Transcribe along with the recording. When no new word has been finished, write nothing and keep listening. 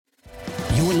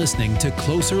listening to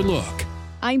Closer Look.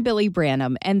 I'm Billie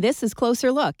Branham, and this is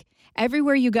Closer Look.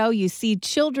 Everywhere you go, you see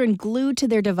children glued to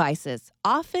their devices,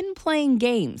 often playing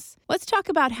games. Let's talk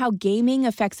about how gaming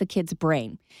affects a kid's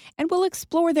brain, and we'll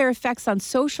explore their effects on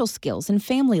social skills and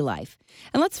family life.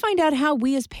 And let's find out how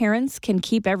we as parents can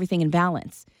keep everything in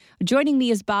balance. Joining me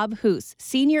is Bob Hoose,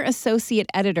 Senior Associate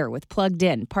Editor with Plugged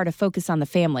In, part of Focus on the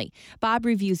Family. Bob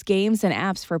reviews games and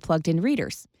apps for plugged-in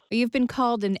readers. You've been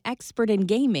called an expert in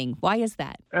gaming. Why is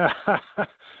that?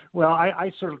 Well, I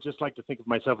sort of just like to think of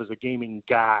myself as a gaming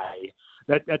guy.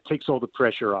 That takes all the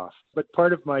pressure off. But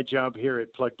part of my job here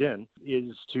at Plugged In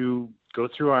is to go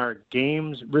through our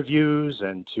games reviews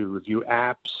and to review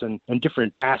apps and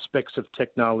different aspects of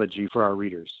technology for our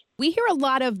readers. We hear a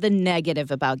lot of the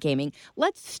negative about gaming.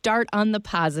 Let's start on the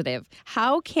positive.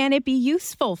 How can it be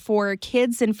useful for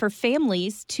kids and for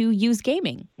families to use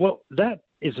gaming? Well, that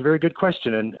is a very good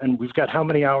question. And we've got how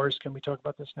many hours? Can we talk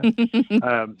about this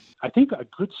now? I think a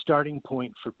good starting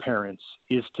point for parents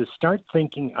is to start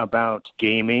thinking about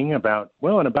gaming, about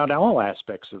all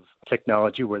aspects of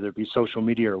technology, whether it be social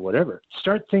media or whatever.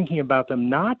 Start thinking about them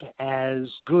not as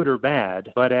good or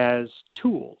bad, but as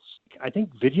tools. I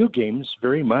think video games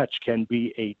very much can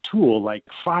be a tool like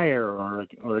fire or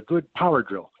a good power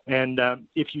drill. And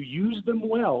if you use them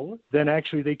well, then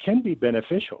actually they can be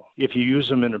beneficial. If you use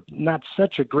them in a not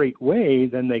such a great way,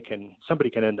 then somebody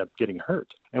can end up getting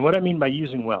hurt. And what I mean by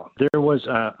using well, there was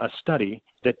a study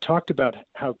that talked about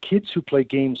how kids who play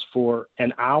games for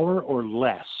an hour or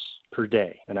less per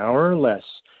day,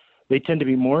 they tend to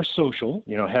be more social,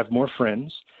 have more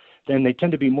friends, then they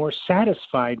tend to be more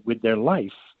satisfied with their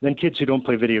life than kids who don't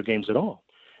play video games at all.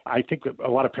 I think that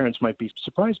a lot of parents might be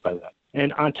surprised by that.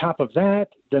 And on top of that,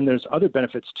 then there's other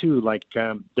benefits too, like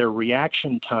their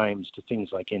reaction times to things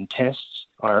like in tests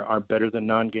are better than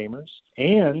non-gamers,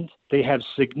 and they have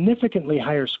significantly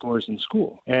higher scores in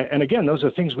school. And again, those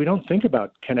are things we don't think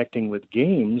about connecting with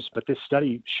games, but this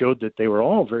study showed that they were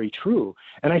all very true.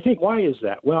 And I think, why is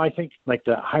that? Well, I think like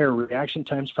the higher reaction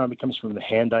times probably comes from the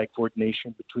hand-eye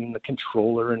coordination between the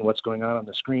controller and what's going on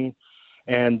the screen.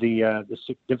 And the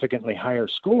significantly higher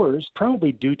scores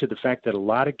probably due to the fact that a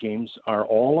lot of games are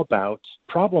all about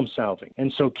problem solving.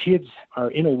 And so kids are,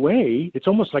 in a way, it's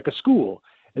almost like a school.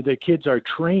 The kids are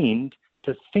trained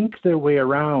to think their way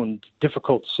around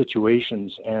difficult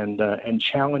situations and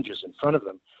challenges in front of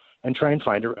them and try and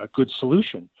find a good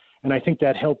solution. And I think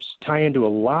that helps tie into a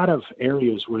lot of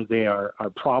areas where they are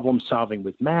problem solving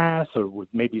with math or with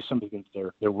maybe something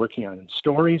that they're working on in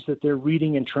stories that they're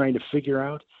reading and trying to figure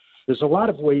out. There's a lot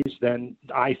of ways, then,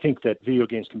 I think that video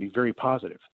games can be very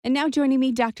positive. And now joining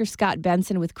me, Dr. Scott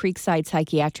Benson with Creekside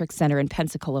Psychiatric Center in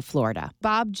Pensacola, Florida.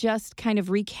 Bob just kind of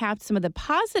recapped some of the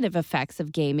positive effects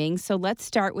of gaming, so let's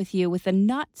start with you with the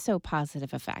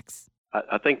not-so-positive effects.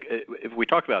 I think if we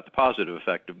talk about the positive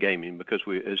effect of gaming, because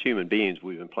we, as human beings,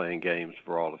 we've been playing games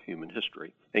for all of human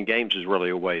history. And games is really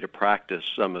a way to practice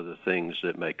some of the things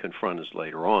that may confront us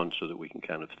later on so that we can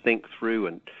kind of think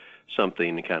through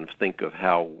something and kind of think of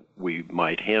how we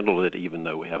might handle it even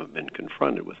though we haven't been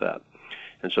confronted with that.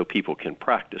 And so people can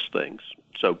practice things.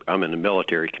 So I'm in the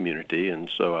military community, and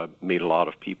so I meet a lot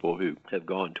of people who have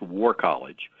gone to war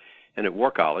college. And at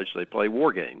war college, they play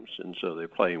war games. And so they're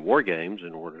playing war games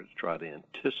in order to try to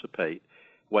anticipate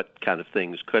what kind of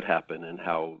things could happen and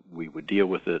how we would deal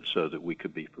with it so that we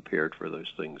could be prepared for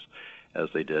those things as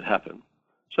they did happen.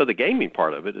 So the gaming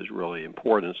part of it is really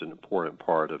important. It's an important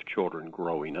part of children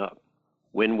growing up.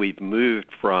 When we've moved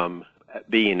from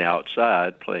being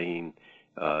outside playing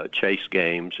chase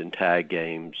games and tag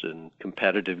games and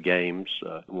competitive games,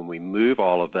 when we move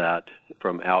all of that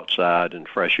from outside and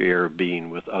fresh air being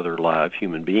with other live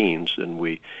human beings, and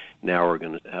we now are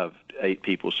going to have 8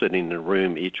 people sitting in a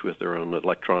room, each with their own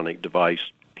electronic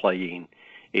device playing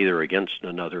either against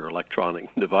another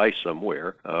electronic device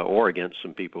somewhere or against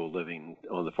some people living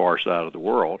on the far side of the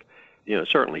world, it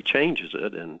certainly changes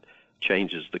it and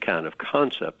changes the kind of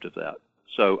concept of that.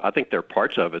 So I think there are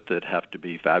parts of it that have to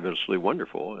be fabulously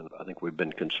wonderful, and I think we've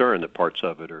been concerned that parts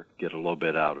of it get a little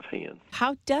bit out of hand.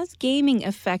 How does gaming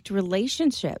affect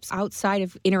relationships outside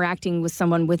of interacting with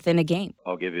someone within a game?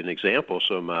 I'll give you an example.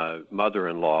 So my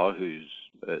mother-in-law, who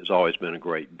has always been a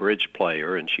great bridge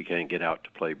player, and she can't get out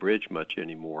to play bridge much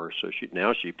anymore, so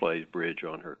she plays bridge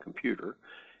on her computer,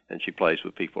 and she plays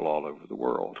with people all over the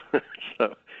world.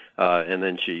 And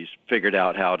then she's figured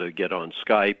out how to get on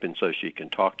Skype, and so she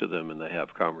can talk to them, and they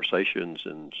have conversations,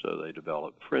 and so they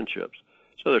develop friendships.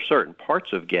 So there are certain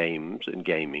parts of games and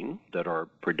gaming that are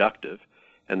productive,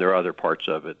 and there are other parts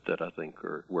of it that I think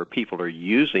are where people are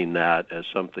using that as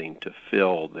something to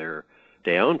fill their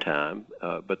downtime,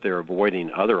 but they're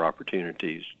avoiding other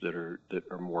opportunities that are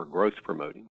more growth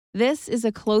promoting. This is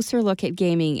a closer look at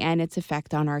gaming and its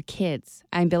effect on our kids.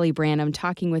 I'm Billie Branham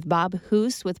talking with Bob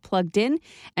Hoose with Plugged In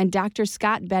and Dr.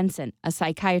 Scott Benson, a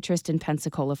psychiatrist in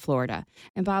Pensacola, Florida.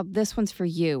 And Bob, this one's for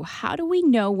you. How do we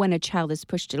know when a child has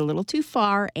pushed it a little too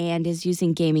far and is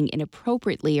using gaming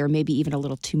inappropriately or maybe even a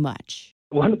little too much?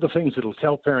 One of the things that'll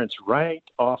tell parents right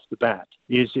off the bat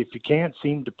is if you can't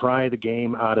seem to pry the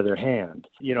game out of their hand.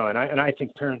 And I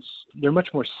think parents, they're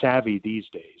much more savvy these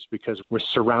days because we're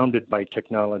surrounded by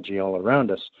technology all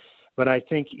around us. But I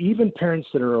think even parents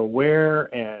that are aware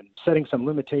and setting some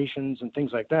limitations and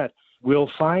things like that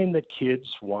will find that kids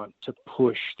want to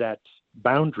push that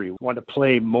boundary, want to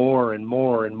play more and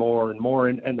more and more and more.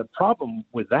 And the problem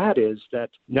with that is that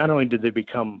not only do they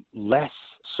become less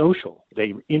social,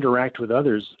 they interact with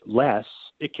others less.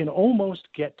 It can almost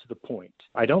get to the point.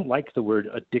 I don't like the word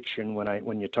addiction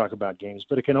when you talk about games,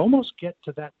 but it can almost get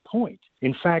to that point.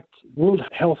 In fact, World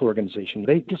Health Organization,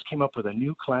 they just came up with a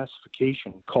new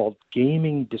classification called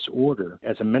gaming disorder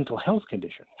as a mental health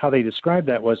condition. How they described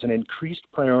that was an increased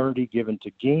priority given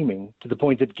to gaming to the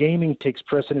point that gaming takes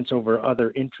precedence over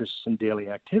other interests and daily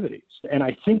activities. And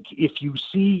I think if you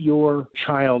see your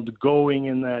child going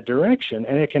in that direction,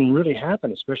 and it can really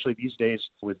happen, especially these days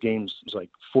with games like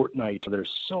Fortnite, they're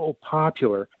so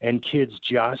popular and kids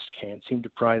just can't seem to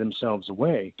pry themselves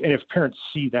away. And if parents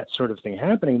see that sort of thing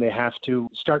happening, they have to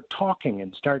start talking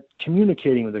and start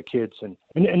communicating with their kids.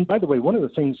 And by the way, one of the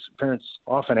things parents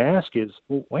often ask is,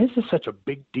 well, why is this such a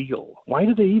big deal? Why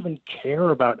do they even care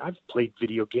about, I've played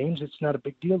video games, it's not a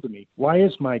big deal to me. Why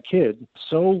is my kid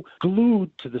so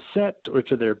glued to the set or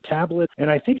to their tablet? And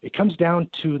I think it comes down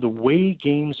to the way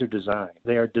games are designed.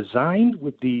 They are designed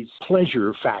with these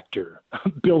pleasure factor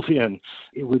built in.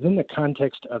 Within the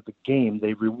context of the game,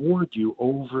 they reward you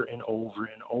over and over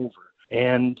and over.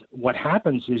 And what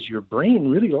happens is your brain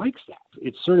really likes that.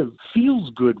 It sort of feels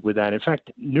good with that. In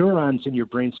fact, neurons in your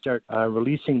brain start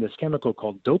releasing this chemical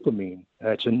called dopamine.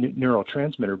 It's a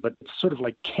neurotransmitter, but it's sort of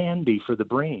like candy for the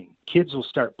brain. Kids will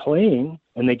start playing,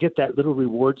 and they get that little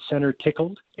reward center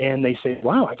tickled, and they say,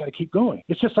 wow, I got to keep going.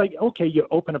 It's just like, okay, you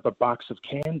open up a box of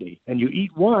candy, and you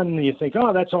eat one, and you think,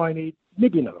 oh, that's all I need,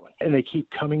 maybe another one. And they keep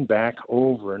coming back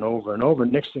over and over and over.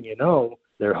 Next thing you know,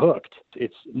 they're hooked.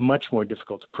 It's much more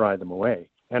difficult to pry them away.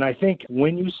 And I think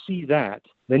when you see that,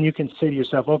 then you can say to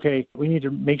yourself, okay, we need to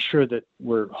make sure that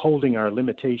we're holding our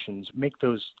limitations, make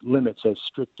those limits as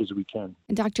strict as we can.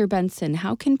 And Dr. Benson,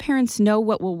 how can parents know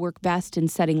what will work best in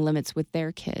setting limits with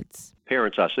their kids?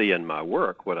 Parents I see in my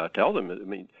work, what I tell them is,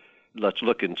 let's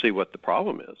look and see what the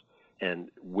problem is. And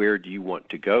where do you want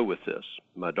to go with this?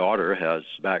 My daughter has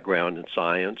background in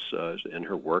science. In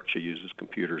her work, she uses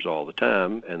computers all the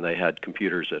time, and they had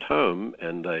computers at home,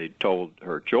 and they told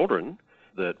her children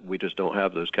that we just don't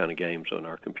have those kind of games on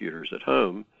our computers at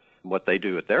home. What they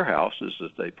do at their house is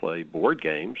that they play board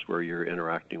games where you're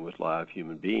interacting with live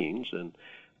human beings, and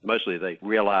mostly they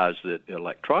realize that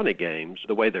electronic games,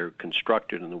 the way they're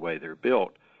constructed and the way they're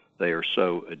built, they are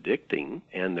so addicting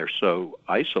and they're so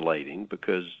isolating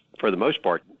because, for the most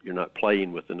part, you're not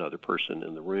playing with another person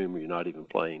in the room, or you're not even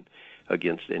playing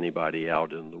against anybody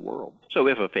out in the world. So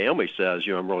if a family says,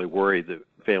 I'm really worried that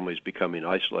family's becoming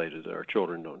isolated, that our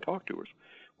children don't talk to us,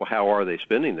 well, how are they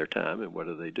spending their time and what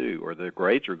do they do? Or their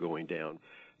grades are going down.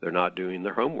 They're not doing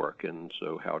their homework, and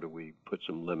so how do we put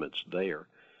some limits there?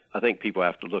 I think people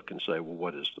have to look and say, well,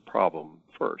 what is the problem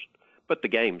first? But the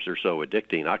games are so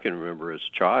addicting. I can remember as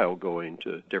a child going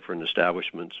to different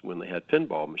establishments when they had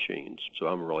pinball machines. So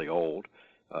I'm really old.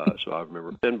 So I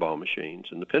remember pinball machines.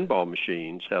 And the pinball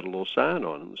machines had a little sign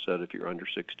on them that said, if you're under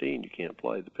 16, you can't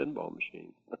play the pinball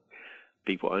machine.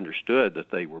 People understood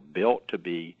that they were built to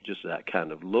be just that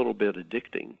kind of little bit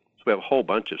addicting. So we have a whole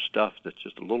bunch of stuff that's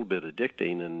just a little bit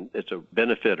addicting, and it's a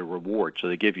benefit, a reward. So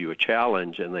they give you a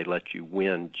challenge, and they let you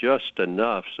win just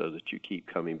enough so that you keep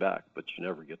coming back, but you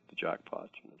never get the jackpot.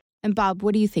 And Bob,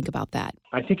 what do you think about that?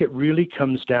 I think it really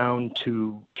comes down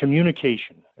to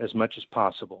communication as much as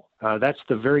possible. That's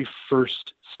the very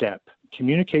first step.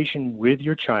 Communication with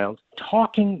your child,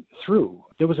 talking through.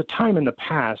 There was a time in the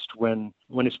past when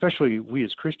especially we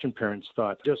as Christian parents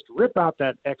thought, just rip out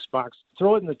that Xbox,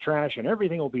 throw it in the trash, and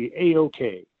everything will be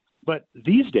A-OK. But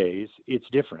these days, it's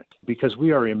different because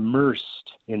we are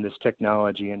immersed in this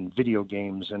technology and video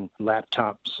games and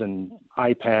laptops and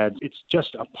iPads. It's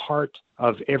just a part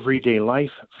of everyday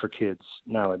life for kids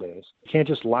nowadays. You can't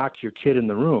just lock your kid in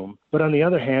the room. But on the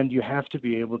other hand, you have to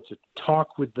be able to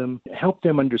talk with them, help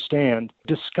them understand,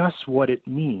 discuss what it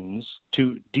means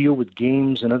to deal with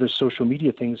games and other social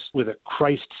media things with a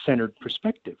Christ-centered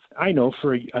perspective. I know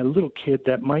for a little kid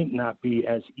that might not be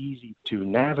as easy to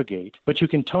navigate, but you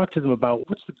can talk to them about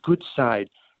what's the good side.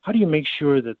 How do you make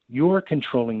sure that you're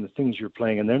controlling the things you're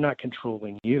playing and they're not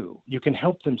controlling you? You can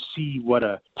help them see what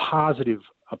a positive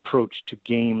approach to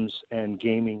games and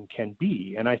gaming can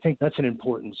be. And I think that's an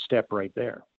important step right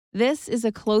there. This is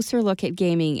a closer look at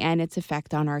gaming and its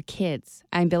effect on our kids.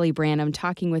 I'm Billie Branham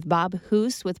talking with Bob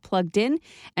Hoose with Plugged In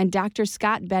and Dr.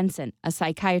 Scott Benson, a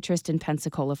psychiatrist in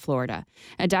Pensacola, Florida.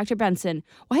 And Dr. Benson,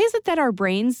 why is it that our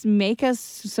brains make us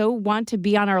so want to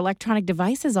be on our electronic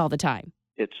devices all the time?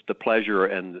 It's the pleasure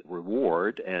and the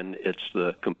reward, and it's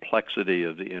the complexity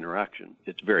of the interaction.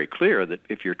 It's very clear that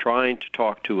if you're trying to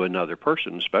talk to another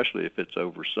person, especially if it's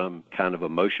over some kind of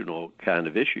emotional kind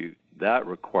of issue, that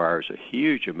requires a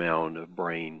huge amount of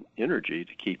brain energy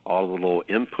to keep all the little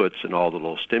inputs and all the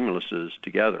little stimuluses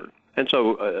together. And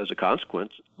so, as a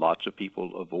consequence, lots of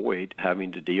people avoid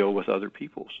having to deal with other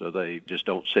people. So they just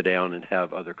don't sit down and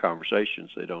have other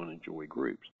conversations. They don't enjoy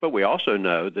groups. But we also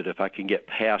know that if I can get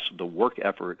past the work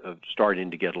effort of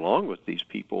starting to get along with these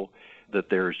people, that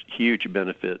there's huge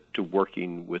benefit to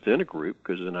working within a group,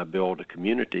 because then I build a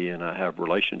community and I have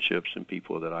relationships and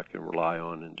people that I can rely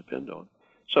on and depend on.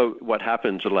 So what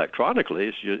happens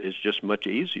electronically is just much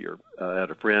easier. I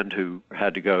had a friend who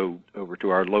had to go over to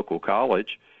our local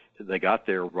college. They got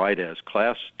there right as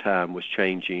class time was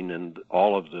changing, and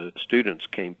all of the students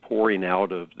came pouring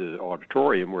out of the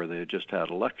auditorium where they had just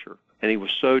had a lecture. And he was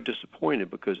so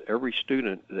disappointed because every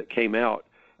student that came out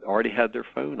already had their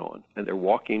phone on, and they're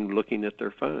walking looking at their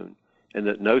phone, and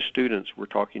that no students were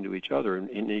talking to each other.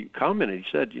 And he commented,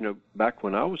 he said, back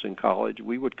when I was in college,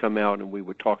 we would come out and we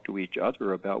would talk to each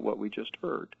other about what we just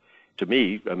heard. To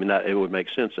me, it would make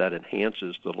sense. That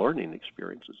enhances the learning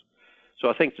experiences. So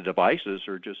I think the devices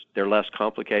they're less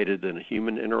complicated than a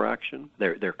human interaction.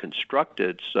 They're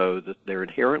constructed so that they're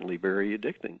inherently very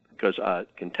addicting, because I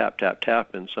can tap, tap,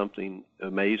 tap, and something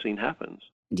amazing happens.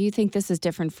 Do you think this is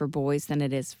different for boys than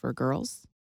it is for girls?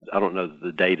 I don't know that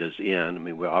the data's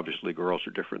in. Obviously girls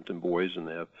are different than boys, and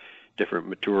they have different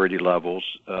maturity levels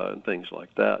and things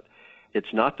like that.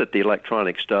 It's not that the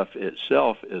electronic stuff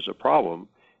itself is a problem,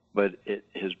 but it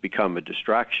has become a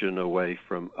distraction away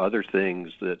from other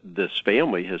things that this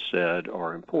family has said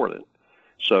are important.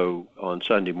 So on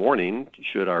Sunday morning,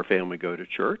 should our family go to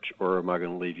church, or am I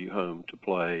going to leave you home to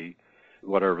play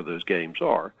whatever those games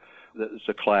are? It's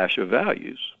a clash of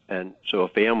values. And so a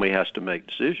family has to make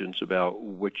decisions about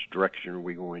which direction are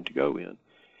we going to go in.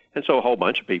 And so a whole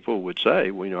bunch of people would say,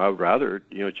 I would rather,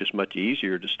 it's just much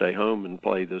easier to stay home and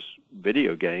play this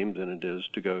video game than it is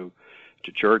to go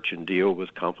to church and deal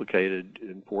with complicated,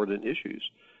 important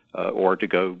issues, or to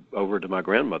go over to my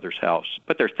grandmother's house.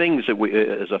 But there are things that we,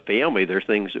 as a family, there are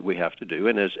things that we have to do,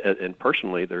 and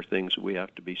personally, there are things that we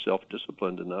have to be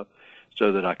self-disciplined enough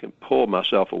so that I can pull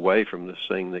myself away from this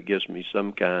thing that gives me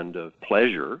some kind of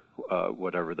pleasure,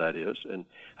 whatever that is, and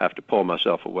I have to pull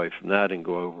myself away from that and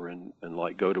go over and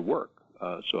go to work.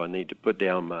 So I need to put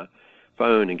down my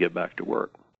phone and get back to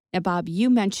work. Now, Bob, you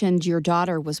mentioned your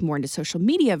daughter was more into social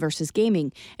media versus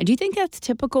gaming. And do you think that's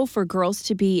typical for girls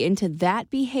to be into that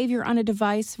behavior on a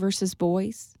device versus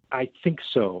boys? I think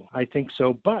so.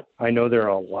 But I know there are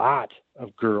a lot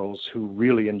of girls who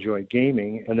really enjoy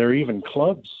gaming, and there are even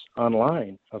clubs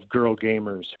online of girl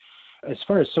gamers. As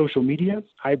far as social media,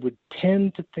 I would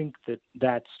tend to think that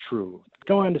that's true.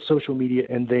 Go on to social media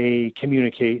and they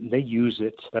communicate and they use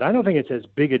it, but I don't think it's as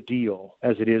big a deal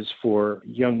as it is for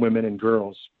young women and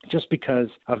girls, just because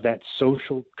of that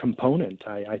social component.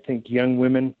 I think young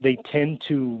women, they tend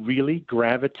to really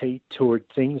gravitate toward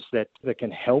things that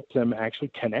can help them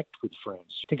actually connect with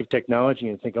friends. Think of technology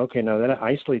and think, okay, now that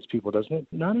isolates people, doesn't it?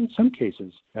 Not in some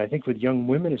cases. I think with young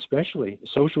women especially,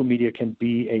 social media can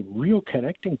be a real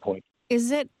connecting point. Is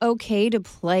it okay to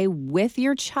play with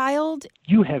your child?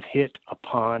 You have hit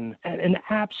upon an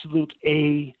absolute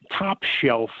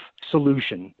top-shelf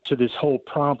solution to this whole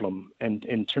problem, and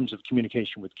in terms of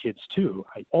communication with kids too.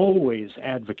 I always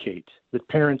advocate that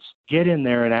parents get in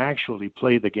there and actually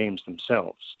play the games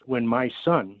themselves. When my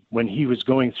son, when he was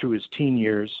going through his teen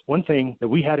years, one thing that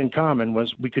we had in common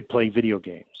was we could play video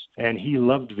games. And he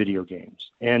loved video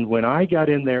games. And when I got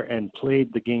in there and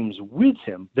played the games with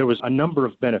him, there was a number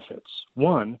of benefits.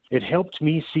 One, it helped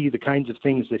me see the kinds of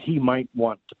things that he might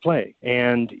want to play.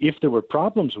 And if there were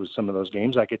problems with some of those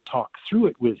games, I could could talk through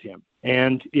it with him.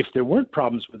 And if there weren't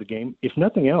problems with the game, if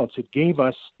nothing else, it gave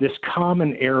us this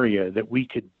common area that we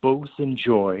could both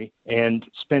enjoy and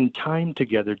spend time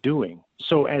together doing.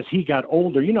 So as he got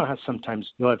older, you know how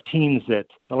sometimes you'll have teens that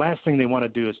the last thing they want to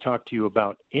do is talk to you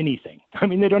about anything. I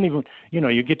mean, they don't even,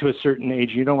 you get to a certain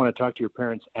age, you don't want to talk to your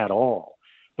parents at all.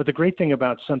 But the great thing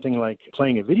about something like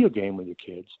playing a video game with your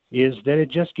kids is that it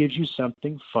just gives you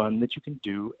something fun that you can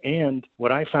do. And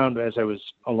what I found as I was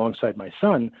alongside my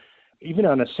son, even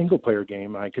on a single-player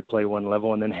game, I could play one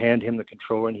level and then hand him the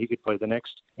controller and he could play the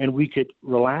next. And we could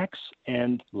relax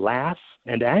and laugh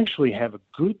and actually have a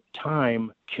good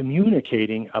time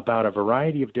communicating about a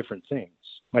variety of different things.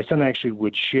 My son actually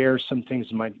would share some things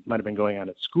that might have been going on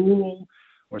at school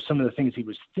or some of the things he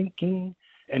was thinking.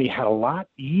 And he had a lot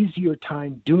easier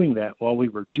time doing that while we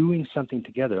were doing something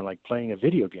together, like playing a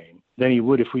video game, than he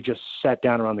would if we just sat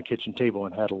down around the kitchen table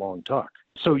and had a long talk.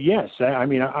 So yes,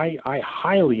 I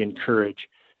highly encourage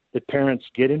that parents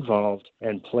get involved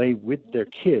and play with their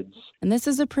kids. And this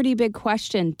is a pretty big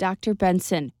question, Dr.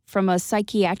 Benson. From a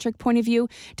psychiatric point of view,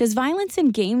 does violence in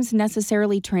games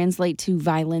necessarily translate to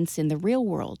violence in the real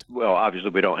world? Well, obviously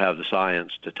we don't have the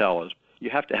science to tell us. You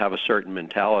have to have a certain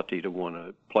mentality to want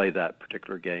to play that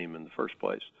particular game in the first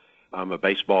place. I'm a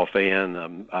baseball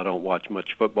fan. I don't watch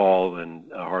much football, and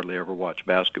I hardly ever watch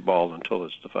basketball until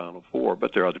it's the Final Four.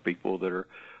 But there are other people that are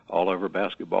all over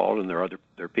basketball, and there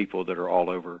are people that are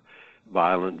all over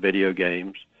violent video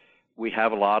games. We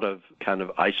have a lot of kind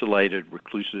of isolated,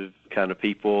 reclusive kind of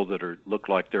people that look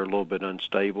like they're a little bit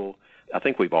unstable. I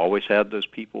think we've always had those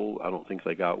people. I don't think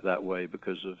they got that way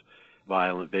because of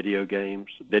violent video games.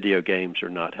 Video games are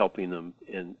not helping them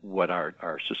in what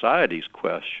our society's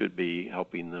quest should be,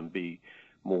 helping them be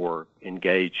more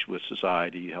engaged with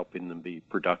society, helping them be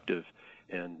productive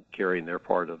and carrying their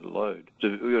part of the load. So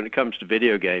when it comes to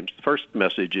video games, the first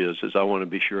message is I want to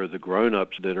be sure the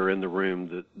grown-ups that are in the room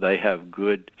that they have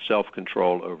good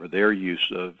self-control over their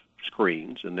use of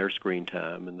screens and their screen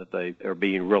time, and that they are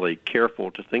being really careful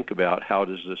to think about how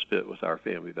does this fit with our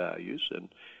family values and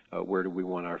where do we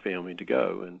want our family to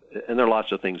go? And there are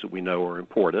lots of things that we know are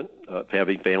important.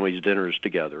 Having families dinners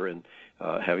together and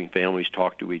having families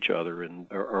talk to each other and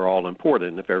are all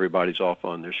important. If everybody's off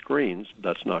on their screens,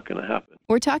 that's not going to happen.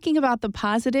 We're talking about the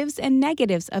positives and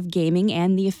negatives of gaming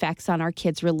and the effects on our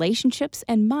kids' relationships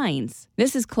and minds.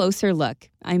 This is Closer Look.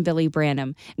 I'm Billie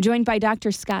Branham, joined by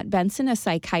Dr. Scott Benson, a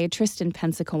psychiatrist in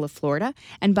Pensacola, Florida,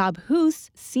 and Bob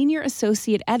Hoose, Senior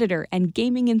Associate Editor and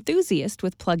gaming enthusiast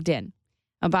with Plugged In.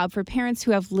 Bob, for parents who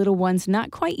have little ones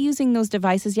not quite using those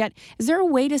devices yet, is there a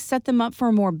way to set them up for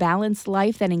a more balanced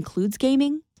life that includes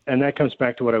gaming? And that comes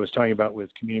back to what I was talking about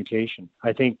with communication.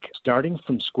 I think starting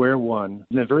from square one,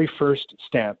 the very first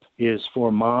step is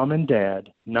for mom and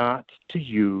dad not to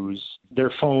use their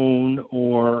phone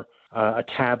or a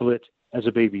tablet as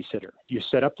a babysitter. You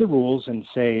set up the rules and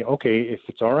say, okay, if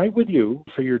it's all right with you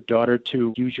for your daughter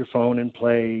to use your phone and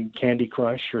play Candy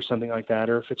Crush or something like that,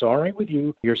 or if it's all right with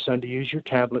you, your son to use your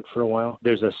tablet for a while,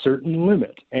 there's a certain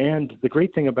limit. And the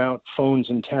great thing about phones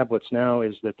and tablets now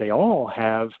is that they all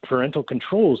have parental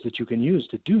controls that you can use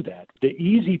to do that. The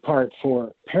easy part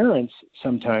for parents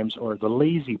sometimes, or the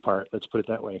lazy part, let's put it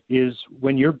that way, is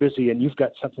when you're busy and you've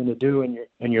got something to do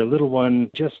and your little one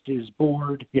just is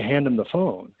bored, you hand them the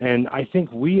phone. And I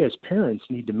think we as parents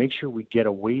need to make sure we get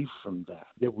away from that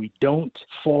we don't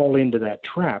fall into that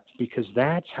trap, because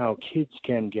that's how kids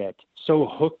can get so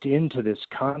hooked into this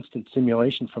constant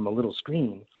stimulation from a little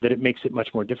screen that it makes it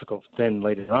much more difficult then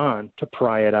later on to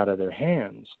pry it out of their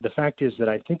hands. The fact is that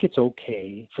I think it's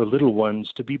okay for little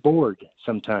ones to be bored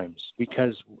sometimes,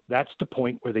 because that's the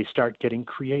point where they start getting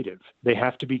creative. They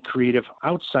have to be creative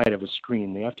outside of a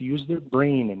screen. They have to use their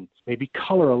brain and maybe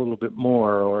color a little bit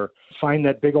more, or find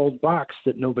that big old box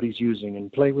that nobody's using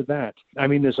and play with that. I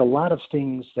mean, there's a lot of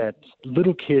things that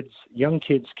little kids, young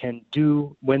kids can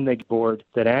do when they get bored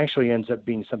that actually ends up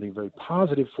being something very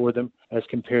positive for them as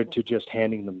compared to just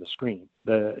handing them the screen.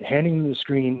 The handing them the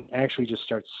screen actually just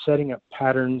starts setting up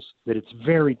patterns that it's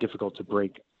very difficult to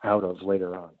break out of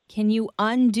later on. Can you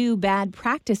undo bad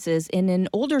practices in an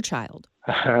older child?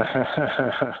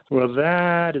 Well,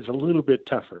 that is a little bit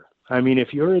tougher. I mean,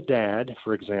 if you're a dad,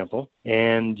 for example,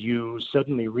 and you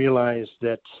suddenly realize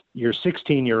that your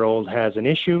 16-year-old has an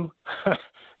issue,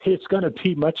 it's going to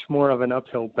be much more of an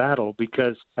uphill battle,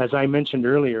 because, as I mentioned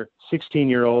earlier,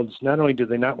 16-year-olds, not only do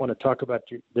they not want to talk about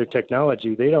their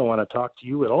technology, they don't want to talk to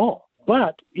you at all.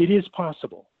 But it is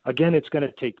possible. Again, it's going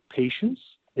to take patience.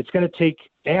 It's going to take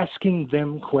asking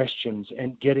them questions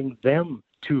and getting them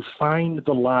to find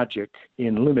the logic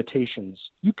in limitations.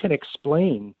 You can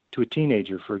explain to a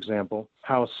teenager, for example,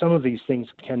 how some of these things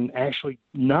can actually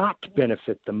not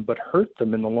benefit them but hurt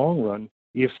them in the long run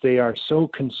if they are so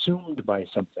consumed by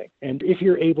something. And if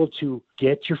you're able to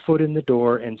get your foot in the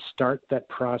door and start that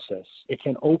process, it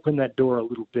can open that door a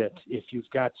little bit. If you've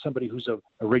got somebody who's a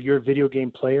regular video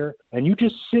game player and you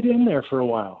just sit in there for a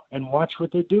while and watch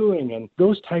what they're doing, and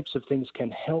those types of things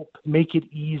can help make it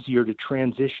easier to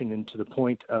transition into the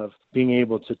point of being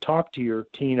able to talk to your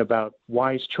teen about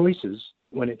wise choices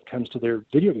when it comes to their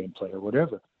video game play or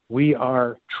whatever. We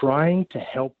are trying to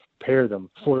help prepare them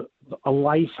for a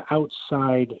life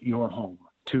outside your home,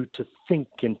 to think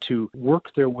and to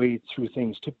work their way through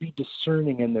things, to be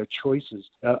discerning in their choices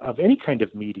of any kind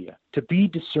of media, to be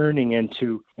discerning and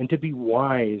to be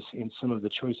wise in some of the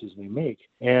choices they make.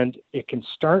 And it can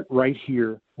start right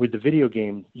here with the video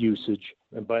game usage.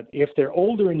 But if they're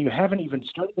older and you haven't even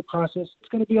started the process, it's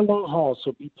going to be a long haul,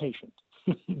 so be patient.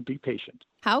 Be patient.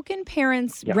 How can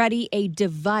parents ready a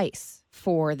device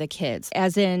for the kids,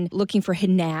 as in looking for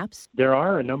hidden apps? There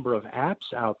are a number of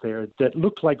apps out there that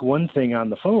look like one thing on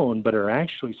the phone, but are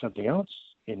actually something else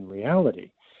in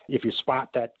reality. If you spot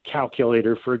that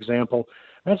calculator, for example,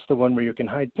 that's the one where you can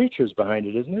hide pictures behind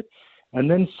it, isn't it? And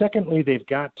then secondly, they've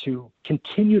got to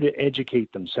continue to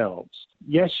educate themselves.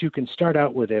 Yes, you can start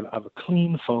out with a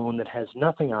clean phone that has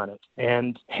nothing on it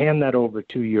and hand that over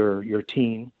to your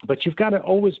teen, but you've got to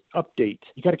always update.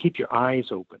 You've got to keep your eyes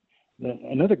open.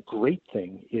 Another great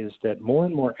thing is that more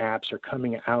and more apps are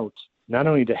coming out not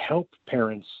only to help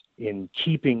parents in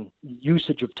keeping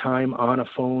usage of time on a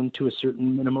phone to a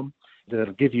certain minimum,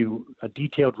 that'll give you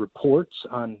detailed reports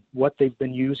on what they've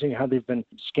been using, how they've been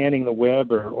scanning the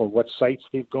web or what sites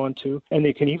they've gone to. And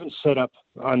they can even set up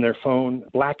on their phone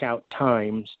blackout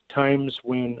times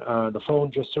when the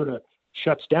phone just sort of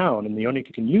shuts down and the only thing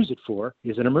you can use it for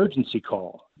is an emergency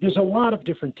call. There's a lot of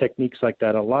different techniques like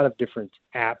that, a lot of different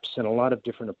apps and a lot of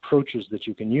different approaches that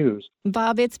you can use.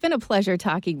 Bob, it's been a pleasure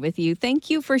talking with you. Thank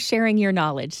you for sharing your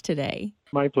knowledge today.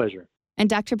 My pleasure. And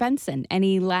Dr. Benson,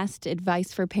 any last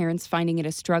advice for parents finding it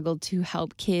a struggle to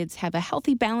help kids have a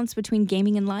healthy balance between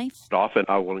gaming and life? Often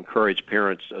I will encourage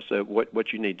parents, I say,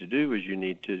 what you need to do is you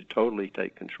need to totally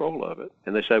take control of it.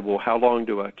 And they say, well, how long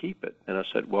do I keep it? And I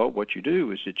said, well, what you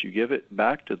do is that you give it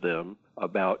back to them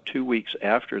about 2 weeks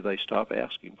after they stop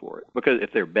asking for it. Because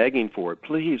if they're begging for it,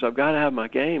 please, I've got to have my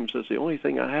games. That's the only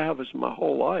thing I have is my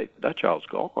whole life. That child's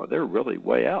gone. They're really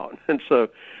way out. And so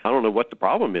I don't know what the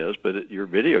problem is, but your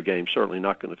video game's certainly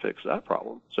not going to fix that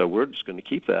problem. So we're just going to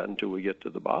keep that until we get to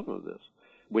the bottom of this.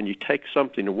 When you take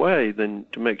something away, then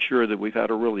to make sure that we've had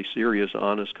a really serious,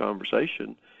 honest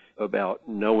conversation about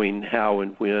knowing how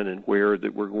and when and where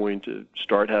that we're going to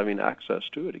start having access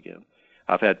to it again.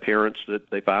 I've had parents that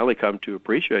they finally come to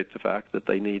appreciate the fact that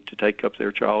they need to take up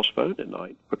their child's phone at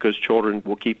night because children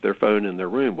will keep their phone in their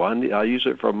room. Well, I use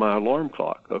it for my alarm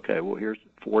clock. Okay, well, here's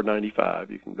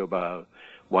 $4.95. You can go buy a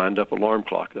wind-up alarm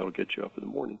clock. That'll get you up in the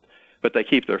morning. But they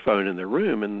keep their phone in their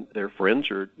room, and their friends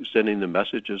are sending them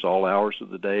messages all hours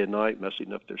of the day and night,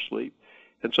 messing up their sleep.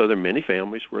 And so there are many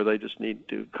families where they just need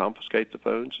to confiscate the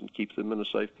phones and keep them in a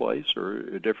safe place or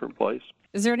a different place.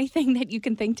 Is there anything that you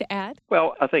can think to add?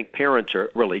 Well, I think parents are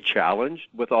really challenged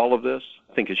with all of this.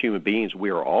 I think as human beings,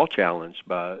 we are all challenged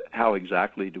by how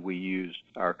exactly do we use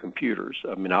our computers.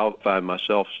 I mean, I'll find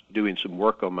myself doing some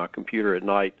work on my computer at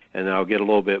night, and then I'll get a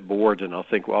little bit bored, and I'll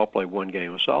think, well, I'll play one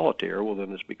game of solitaire. Well,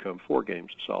 then it's become 4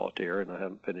 games of solitaire, and I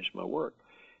haven't finished my work.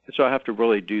 And so I have to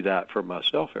really do that for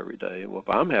myself every day. And if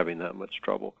I'm having that much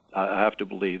trouble, I have to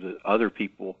believe that other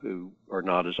people who are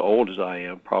not as old as I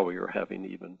am probably are having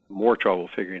even more trouble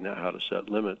figuring out how to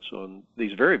set limits on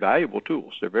these very valuable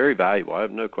tools. They're very valuable. I have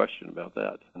no question about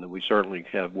that. And we certainly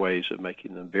have ways of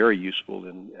making them very useful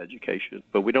in education.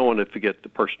 But we don't want to forget the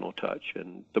personal touch.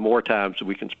 And the more times that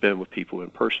we can spend with people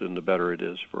in person, the better it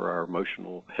is for our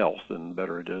emotional health and the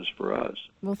better it is for us.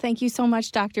 Well, thank you so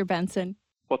much, Dr. Benson.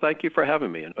 Well, thank you for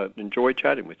having me, and I've enjoyed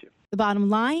chatting with you. The bottom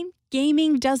line,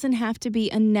 gaming doesn't have to be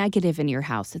a negative in your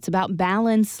house. It's about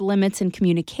balance, limits, and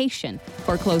communication.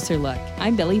 For a closer look,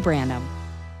 I'm Billie Branham.